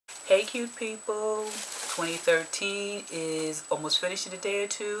Hey cute people, 2013 is almost finished in a day or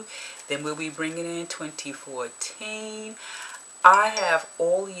two. Then we'll be bringing in 2014. I have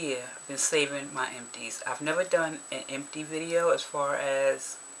all year been saving my empties. I've never done an empty video as far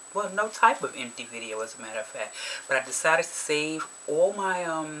as, well, no type of empty video as a matter of fact. But I decided to save all my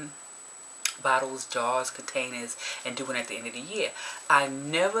bottles, jars, containers, and do it at the end of the year. I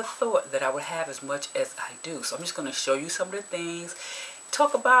never thought that I would have as much as I do. So I'm just going to show you some of the things.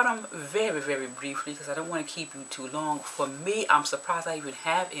 Talk about them very, very briefly because I don't want to keep you too long. For me, I'm surprised I even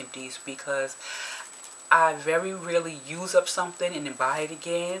have empties because I very rarely use up something and then buy it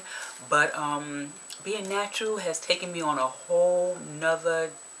again. But being natural has taken me on a whole nother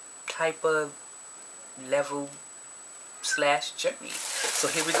type of level / journey. So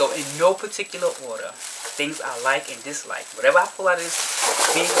here we go, in no particular order. Things I like and dislike. Whatever I pull out of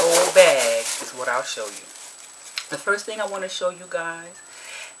this big old bag is what I'll show you. The first thing I want to show you guys,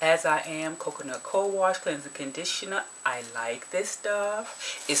 as I am coconut cold wash cleansing conditioner. I like this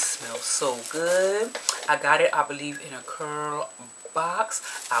stuff. It smells so good. I got it, I believe, in a curl box.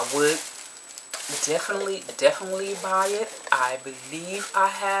 I would definitely buy it. I believe I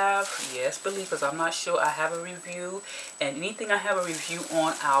have, yes, believe, because I'm not sure, I have a review, and anything I have a review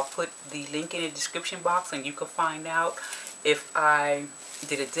on, I'll put the link in the description box and you can find out if I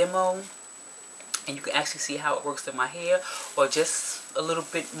did a demo and you can actually see how it works in my hair, or just a little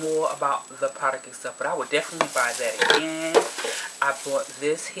bit more about the product and stuff. But I would definitely buy that again. I bought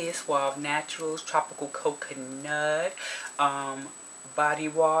this here, Suave Naturals Tropical Coconut body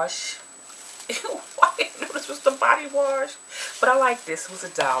wash. I didn't know this was the body wash, but I like this. It was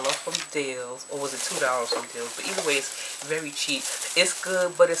 $1 from Deals, or was it $2 from Deals? But either way, it's very cheap. It's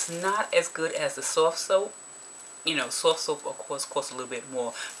good, but it's not as good as the soft soap. You know, soft soap, of course, costs a little bit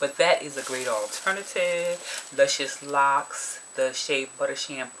more, but that is a great alternative. Luscious Locks, the Shea Butter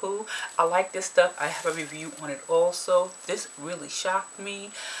Shampoo. I like this stuff. I have a review on it also. This really shocked me.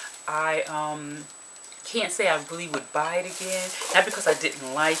 I can't say I really would buy it again. Not because I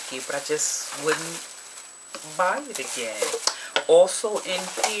didn't like it, but I just wouldn't buy it again. Also in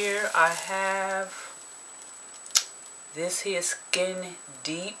here, I have this here Skin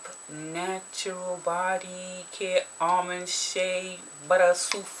Deep Natural Body Care Almond Shea Butter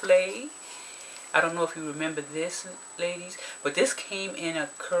Souffle. I don't know if you remember this, ladies, but this came in a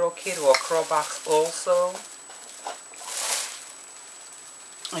curl kit or a curl box also.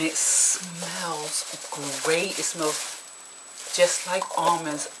 And it smells great. It smells just like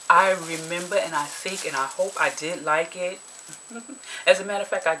almonds. I remember and I think and I hope I did like it. As a matter of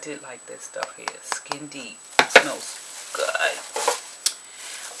fact, I did like this stuff here. Skin Deep. It smells good.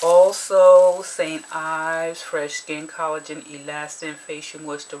 Also, St. Ives Fresh Skin Collagen Elastin Facial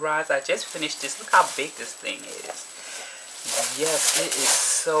Moisturizer. I just finished this. Look how big this thing is. Yes, it is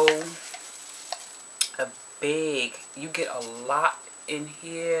so big. You get a lot in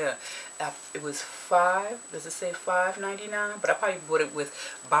here. It was does it say $5.99? But I probably bought it with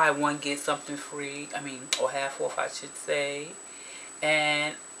buy one get something free. I mean, or half off, I should say.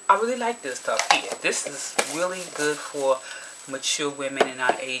 And I really like this stuff here. This is really good for mature women and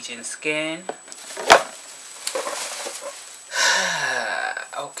not aging skin.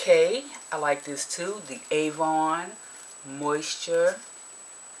 Okay, I like this too. The Avon Moisture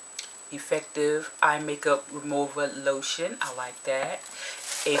Effective Eye Makeup Remover Lotion. I like that.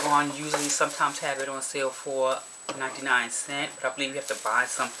 Avon usually sometimes have it on sale for 99¢, but I believe you have to buy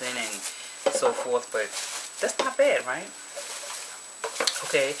something and so forth, but that's not bad, right?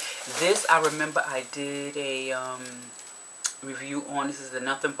 Okay, this I remember I did a review on. This is the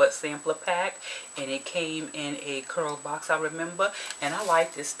Nothing But Sampler Pack, and it came in a curl box, I remember, and I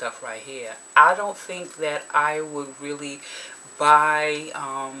like this stuff right here. I don't think that I would really buy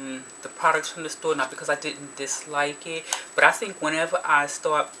the products from the store, not because I didn't dislike it, but I think whenever I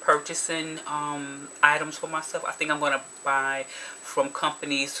start purchasing items for myself, I think I'm going to buy from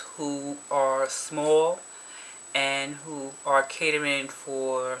companies who are small and who are catering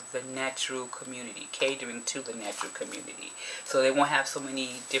for the natural community, catering to the natural community. So they won't have so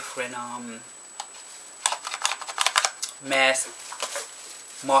many different mass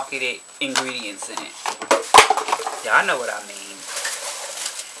marketed ingredients in it. Yeah, I know what I mean.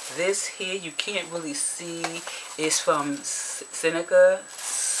 This here, you can't really see, is from Seneca.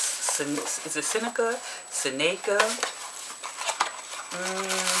 Is it Seneca? Seneca.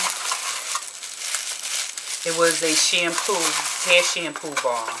 It was a shampoo, hair shampoo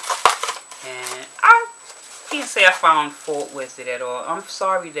bar. And I can't say I found fault with it at all. I'm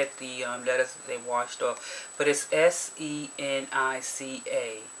sorry that the letters they washed off. But it's S-E-N-I-C-A.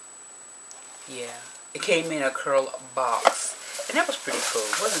 Yeah. It came in a curl box. And that was pretty cool.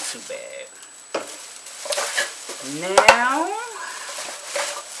 It wasn't too bad. Now,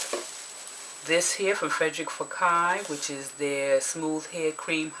 this here from Frederick Fekkai, which is their Smooth Hair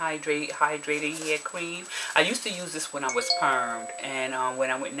Cream Hydrating Hair Cream. I used to use this when I was permed, and when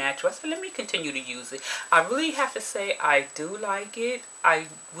I went natural, I said, let me continue to use it. I really have to say I do like it. I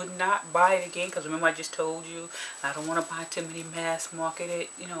would not buy it again because remember I just told you I don't want to buy too many mass marketed,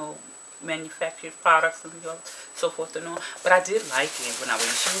 you know, manufactured products and so forth and on. But I did like it when I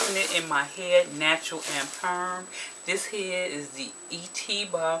was using it in my hair, natural and perm. This here is the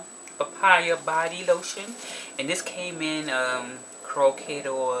Etiba Papaya Body Lotion, and this came in curl kit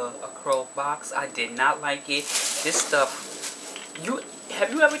or a curl box. I did not like it. This stuff,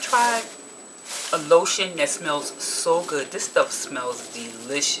 have you ever tried a lotion that smells so good? This stuff smells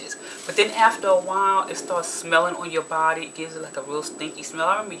delicious, but then after a while it starts smelling on your body. It gives it like a real stinky smell.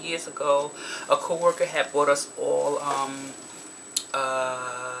 I remember years ago a coworker had bought us all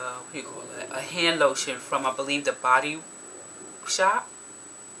what do you call it, a hand lotion from, I believe, the Body Shop.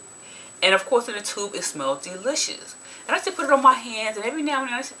 And of course in the tube it smelled delicious. And I used to put it on my hands, and every now and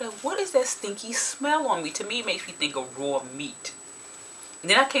then I used to be like, what is that stinky smell on me? To me it makes me think of raw meat. And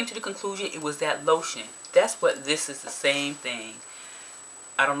then I came to the conclusion it was that lotion. That's what this is, the same thing.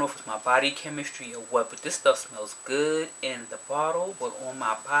 I don't know if it's my body chemistry or what, but this stuff smells good in the bottle, but on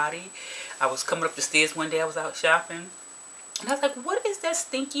my body. I was coming up the stairs one day, I was out shopping, and I was like, what is that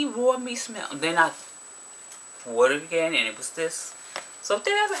stinky raw meat smell? And then I poured it again, and it was this. So if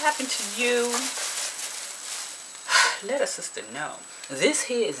that ever happened to you, let a sister know. This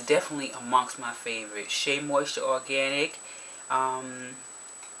here is definitely amongst my favorites. Shea Moisture Organic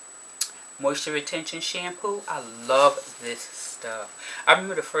Moisture Retention Shampoo. I love this stuff. I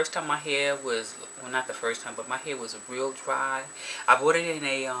remember the first time my hair was, well, not the first time, but my hair was real dry. I bought it in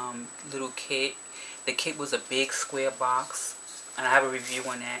a little kit. The kit was a big square box, and I have a review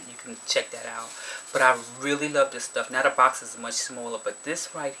on that. You can check that out. But I really love this stuff. Now the box is much smaller, but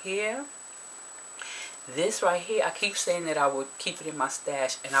this right here, I keep saying that I would keep it in my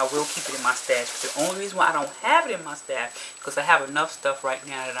stash, and I will keep it in my stash. But the only reason why I don't have it in my stash is because I have enough stuff right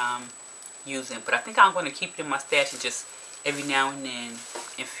now that I'm using. But I think I'm going to keep it in my stash and just every now and then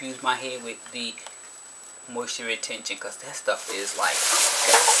infuse my hair with the moisture retention, because that stuff is like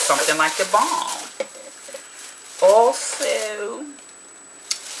something like the bomb. Also,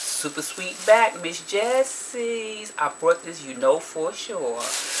 Super Sweetback, Miss Jessie's. I brought this, you know for sure,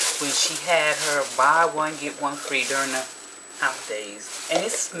 when she had her buy one get one free during the holidays, and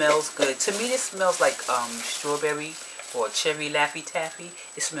it smells good. To me, this smells like strawberry or cherry Laffy Taffy.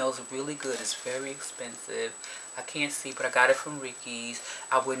 It smells really good. It's very expensive. I can't see, but I got it from Ricky's.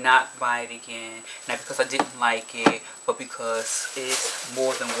 I would not buy it again, not because I didn't like it, but because it's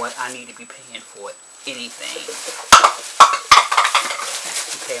more than what I need to be paying for anything.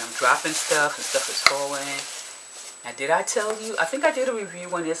 Okay, I'm dropping stuff and stuff is falling. Now, did I tell you? I think I did a review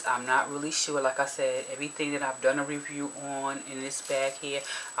on this. I'm not really sure. Like I said, everything that I've done a review on in this bag here,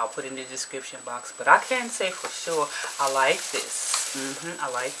 I'll put in the description box. But I can say for sure, I like this. I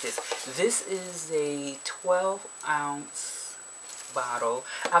like this. This is a 12-ounce bottle.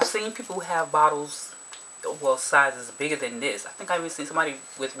 I've seen people who have bottles, well, sizes bigger than this. I think I've even seen somebody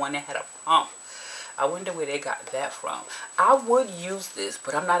with one that had a pump. I wonder where they got that from. I would use this,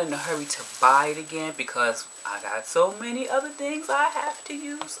 but I'm not in a hurry to buy it again because I got so many other things I have to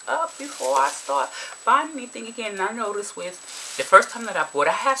use up before I start buying anything again. And I noticed with the first time that I bought,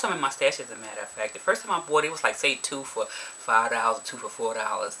 I have some in my stash as a matter of fact. The first time I bought it was like, say, 2 for $5 or 2 for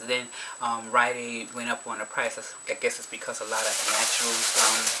 $4. Then Rite Aid went up on the price. I guess it's because a lot of naturals,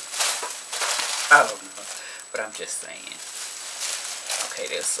 I don't know, but I'm just saying. Okay,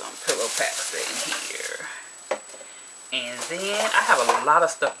 there's some pillow packs in here. And then I have a lot of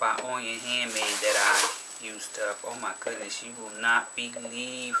stuff by Oyin Handmade that I used up. Oh my goodness, you will not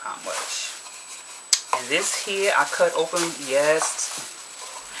believe how much. And this here I cut open, yes.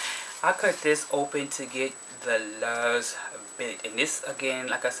 I cut this open to get the Loves bit. And this, again,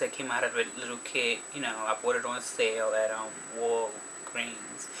 like I said, came out of a little kit. You know, I bought it on sale at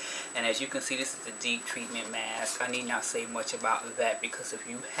Walgreens. And as you can see, this is the deep treatment mask. I need not say much about that because if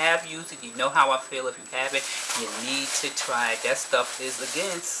you have used it, you know how I feel. If you haven't, you need to try it. That stuff is,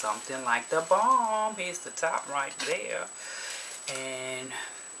 again, something like the bomb. Here's the top right there. And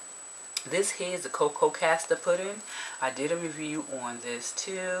this here is the cocoa castor pudding. I did a review on this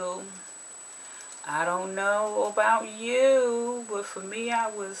too. I don't know about you, but for me, I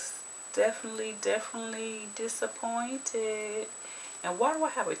was definitely disappointed. And why do I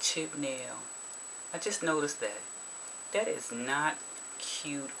have a chip nail? I just noticed that. That is not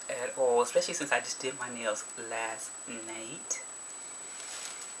cute at all, especially since I just did my nails last night.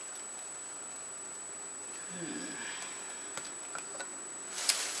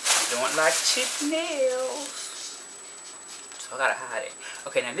 I don't like chipped nails, so I gotta hide it.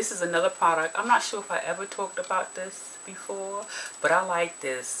 Okay, now this is another product. I'm not sure if I ever talked about this before, but I like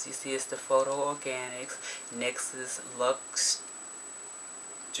this. You see, it's the Photo Organics Nexus Luxxtress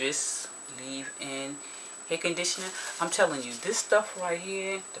leave-in hair conditioner. I'm telling you, this stuff right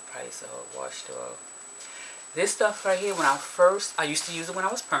here, the price of washed off. This stuff right here, I used to use it when I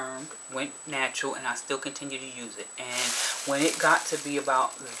was permed, went natural, and I still continue to use it. And when it got to be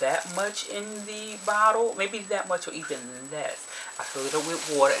about that much in the bottle, maybe that much or even less, I filled it up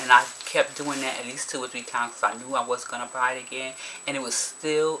with water, and I kept doing that at least 2 or 3 times because I knew I was going to buy it again, and it was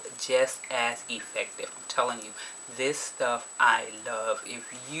still just as effective. I'm telling you, this stuff I love.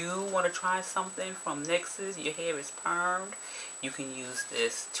 If you want to try something from Nexus, your hair is permed, you can use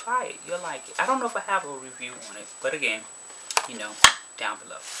this. Try it. You'll like it. I don't know if I have a review on it, but again, you know, down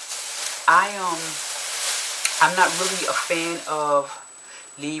below. I'm not really a fan of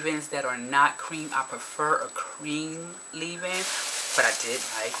leave-ins that are not cream. I prefer a cream leave-in, but I did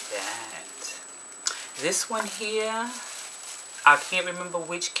like that. This one here, I can't remember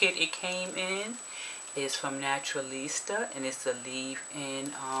which kit it came in. It's from Naturalista, and it's a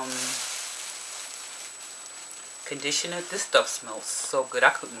leave-in conditioner. This stuff smells so good. I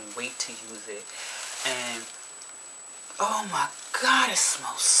couldn't wait to use it. And oh my god, it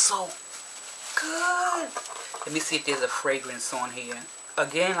smells so good. Let me see if there's a fragrance on here.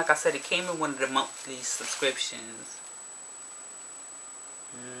 Again, like I said, it came in one of the monthly subscriptions.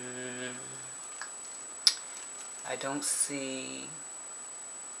 I don't see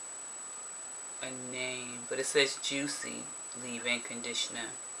a name, but it says Juicy leave-in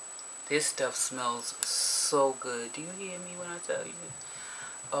conditioner. This stuff smells so good. Do you hear me when I tell you?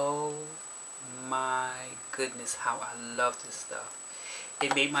 Oh my goodness, how I love this stuff.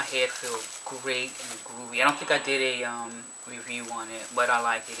 It made my hair feel great and groovy. I don't think I did a review on it, but I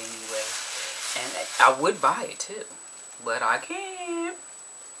like it anyway. And I would buy it too, but I can't.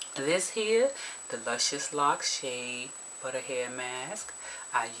 This here, the Luscious Locks Shea Butter Hair Mask.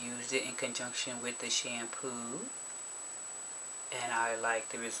 I used it in conjunction with the shampoo, and I like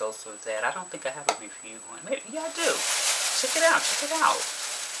the results of that. I don't think I have a review on it. Maybe, yeah, I do. Check it out. Check it out.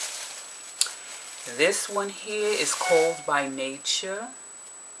 This one here is Cold by Nature.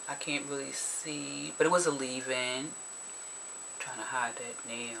 I can't really see, but it was a leave-in. Trying to hide that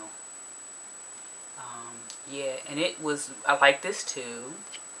nail. Yeah, and it was, I like this too.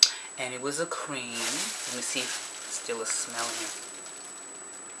 And it was a cream. Let me see if it's still a smelling.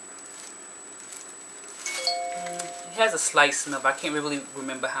 It has a slight smell, but I can't really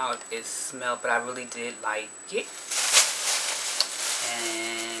remember how it smelled, but I really did like it.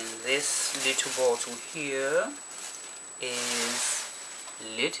 And this little bottle here is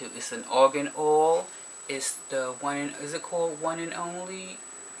little. It's an argan oil. It's the is it called One and Only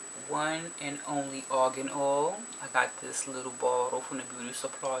Argan Oil. I got this little bottle from the beauty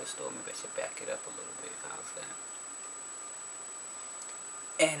supply store. Maybe I should back it up a little bit. How's that?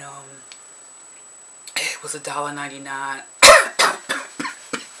 And it was $1.99.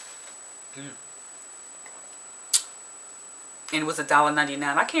 And it was $1.99.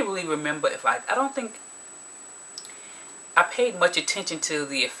 I can't really remember if I don't think I paid much attention to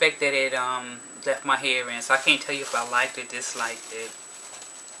the effect that it left my hair in, so I can't tell you if I liked it, disliked it.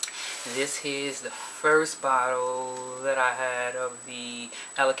 This here is the first bottle that I had of the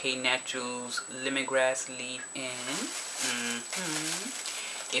Allocate Naturals Lemongrass Leave-In.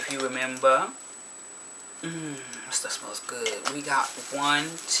 If you remember, this stuff smells good. We got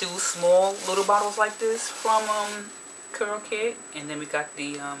 2 small little bottles like this from Curl Kit, and then we got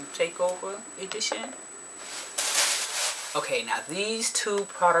the Takeover edition. Okay, now these 2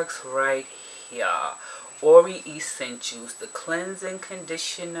 products right here, Ori Essentials, the cleansing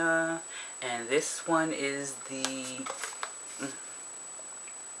conditioner, and this one is the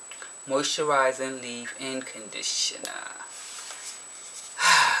moisturizing leave-in conditioner.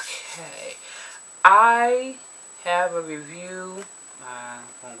 Okay, I have a review. I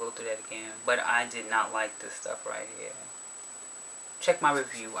won't go through that again, but I did not like this stuff right here. Check my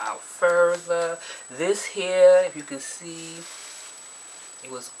review out further. This here, if you can see,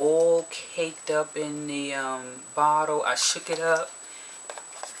 it was all caked up in the bottle. I shook it up.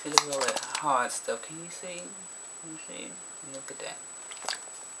 Look at all that hard stuff. Can you see? Can you see? Look at that.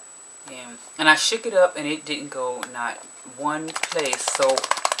 Yeah. And I shook it up and it didn't go not one place. So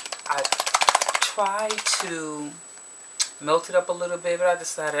I tried to melted up a little bit, but I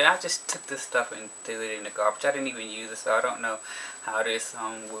decided I just took this stuff and threw it in the garbage. I didn't even use it, so I don't know how this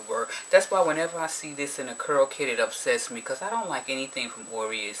would work. That's why whenever I see this in a curl kit, it upsets me, because I don't like anything from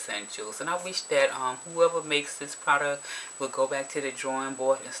Oyin Essentials, and I wish that whoever makes this product would go back to the drawing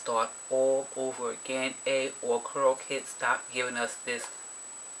board and start all over again. Or curl kit, stop giving us this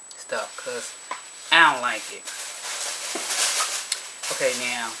stuff, because I don't like it. Okay,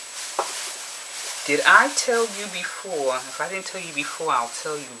 now, did I tell you before? If I didn't tell you before, I'll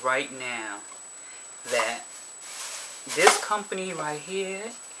tell you right now that this company right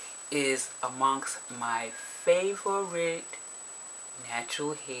here is amongst my favorite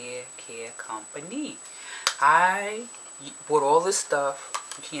natural hair care company. I bought all this stuff.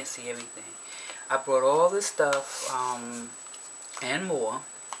 You can't see everything. I brought all this stuff and more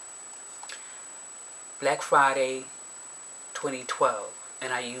Black Friday 2012.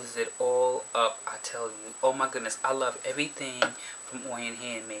 And I used it all up, I tell you. Oh my goodness, I love everything from Oyin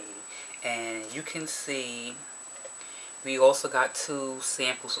Handmade. And you can see, we also got 2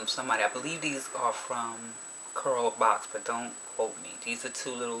 samples from somebody. I believe these are from Curl Box, but don't quote me. These are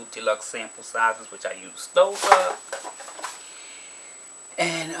 2 little deluxe sample sizes, which I used those up.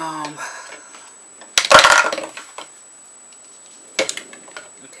 And,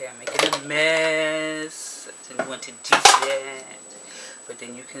 okay, I'm making a mess. I didn't want to do that. But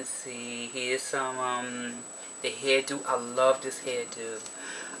then you can see here's some the hairdo. I love this hairdo.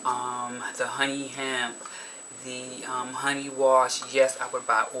 The honey hemp, the honey wash. Yes, I would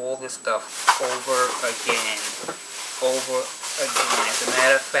buy all this stuff over again. As a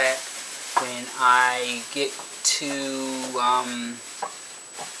matter of fact, when I get to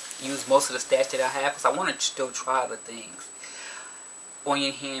use most of the stash that I have, because I want to still try other things,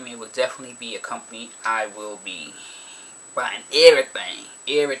 Oyin Handmade will definitely be a company I will be buying everything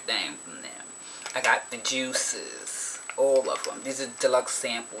from them. I got the juices, all of them. These are deluxe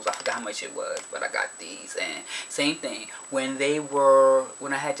samples. I forgot how much it was, but I got these. And same thing, when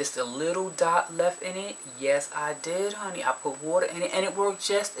I had just a little dot left in it, yes I did, honey. I put water in it and it worked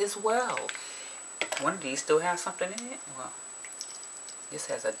just as well. One of these still has something in it. Well, this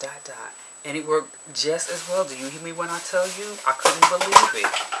has a dot and it worked just as well. Do you hear me when I tell you? I couldn't believe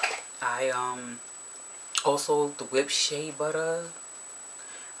it. Also, the whipped shea butter.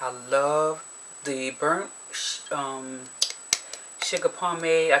 I love the burnt sugar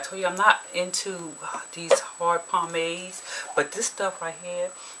pomade. I told you I'm not into these hard pomades, but this stuff right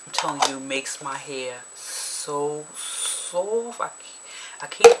here, I'm telling you, makes my hair so soft. I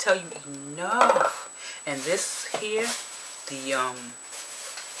can't tell you enough. And this here, the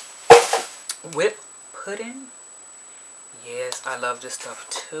whipped pudding. Yes, I love this stuff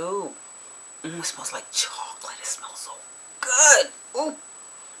too. It smells like chocolate. It smells so good. Ooh.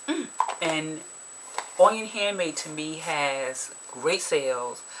 And Oyin Handmade to me has great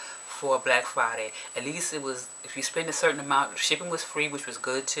sales for Black Friday. At least it was, if you spend a certain amount, shipping was free, which was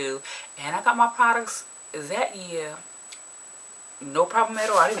good too. And I got my products that year, no problem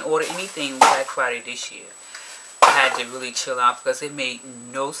at all. I didn't order anything Black Friday this year. I had to really chill out because it made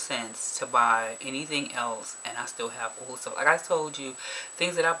no sense to buy anything else, and I still have all stuff. Like I told you,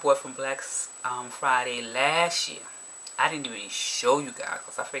 things that I bought from Black Friday last year, I didn't even show you guys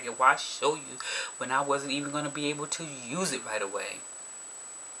because I figured, why show you when I wasn't even going to be able to use it right away?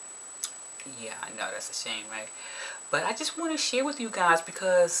 Yeah, I know, that's a shame, right? But I just want to share with you guys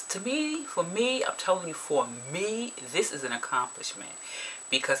because to me, for me, I'm telling you, for me, this is an accomplishment.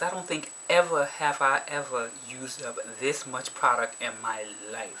 Because I don't think have I ever used up this much product in my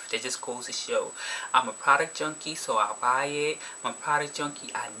life. That just goes to show. I'm a product junkie, so I'll buy it. I'm a product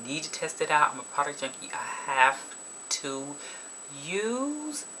junkie. I need to test it out. I'm a product junkie. I have to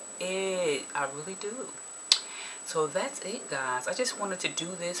use it. I really do. So that's it, guys. I just wanted to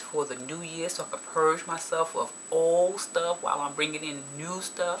do this for the new year so I can purge myself of old stuff while I'm bringing in new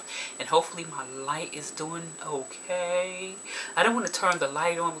stuff. And hopefully my light is doing okay. I don't want to turn the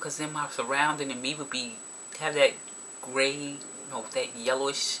light on because then my surrounding and me would have that gray, that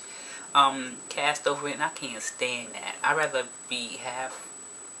yellowish cast over it. And I can't stand that. I'd rather be half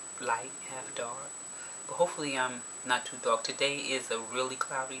light, half dark. But hopefully I'm not too dark. Today is a really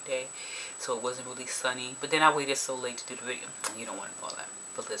cloudy day, so it wasn't really sunny. But then I waited so late to do the video. You don't want to know that.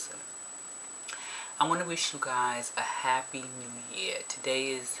 But listen, I want to wish you guys a happy new year. Today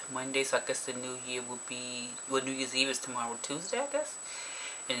is Monday, so I guess the new year will be, well, New Year's Eve is tomorrow, Tuesday, I guess.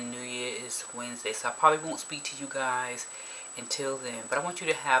 And New Year is Wednesday. So I probably won't speak to you guys until then. But I want you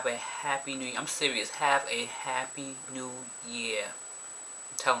to have a happy new year. I'm serious. Have a happy new year.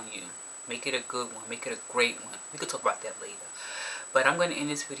 I'm telling you. Make it a good one. Make it a great one. We could talk about that later. But I'm going to end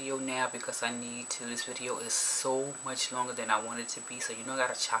this video now because I need to. This video is so much longer than I want it to be. So you know I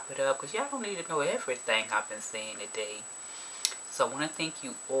got to chop it up because y'all don't need to know everything I've been saying today. So I want to thank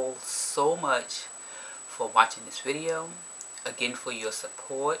you all so much for watching this video. Again, for your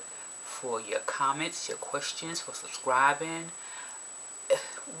support, for your comments, your questions, for subscribing.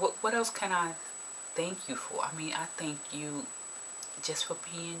 What else can I thank you for? I mean, I thank you just for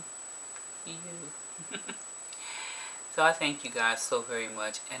being you. So I thank you guys so very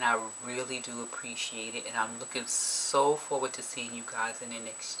much, and I really do appreciate it, and I'm looking so forward to seeing you guys in the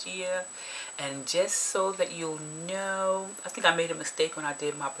next year. And just so that you'll know, I think I made a mistake when I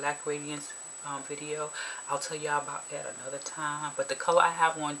did my Black Radiance video. I'll tell y'all about that another time. But the color I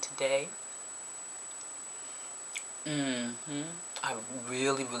have on today, I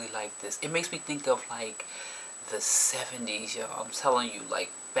really like this. It makes me think of like the 70s, y'all. I'm telling you, like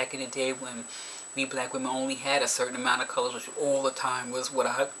back in the day when we black women only had a certain amount of colors, which all the time was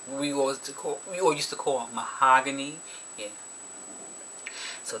what we all used to call mahogany. Yeah.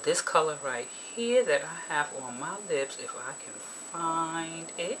 So this color right here that I have on my lips, if I can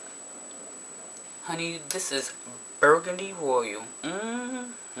find it, honey, this is Burgundy Royal.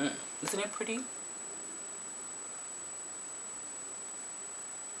 Isn't it pretty?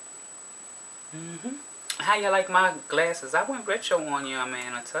 How y'all like my glasses? I went retro on y'all,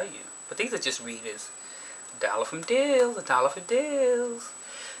 man, I tell you. But these are just readers. $1 from deals, $1 for deals.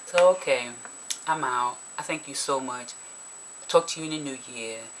 So, okay, I'm out. I thank you so much. Talk to you in the new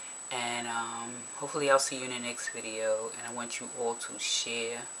year. And hopefully I'll see you in the next video. And I want you all to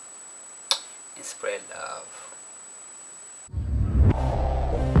share and spread love.